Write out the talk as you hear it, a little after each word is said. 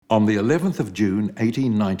On the 11th of June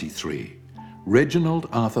 1893, Reginald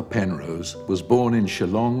Arthur Penrose was born in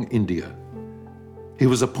Shillong, India. He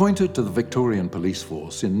was appointed to the Victorian Police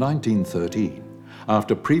Force in 1913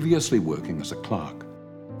 after previously working as a clerk.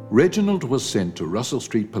 Reginald was sent to Russell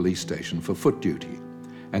Street Police Station for foot duty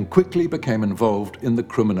and quickly became involved in the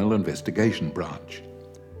Criminal Investigation Branch.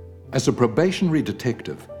 As a probationary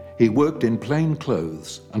detective, he worked in plain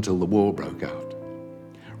clothes until the war broke out.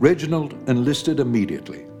 Reginald enlisted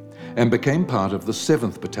immediately and became part of the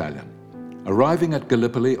 7th Battalion, arriving at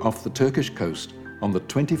Gallipoli off the Turkish coast on the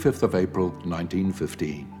 25th of April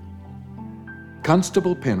 1915.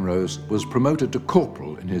 Constable Penrose was promoted to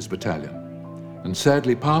corporal in his battalion and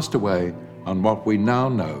sadly passed away on what we now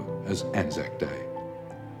know as Anzac Day.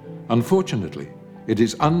 Unfortunately, it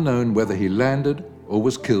is unknown whether he landed or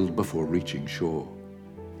was killed before reaching shore.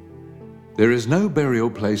 There is no burial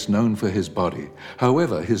place known for his body.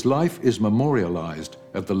 However, his life is memorialized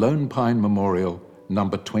at the Lone Pine Memorial,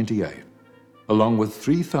 number 28, along with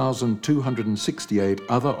 3,268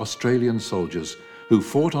 other Australian soldiers who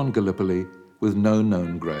fought on Gallipoli with no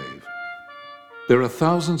known grave. There are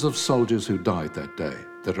thousands of soldiers who died that day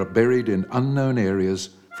that are buried in unknown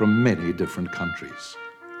areas from many different countries.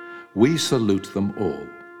 We salute them all,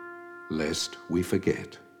 lest we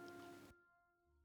forget.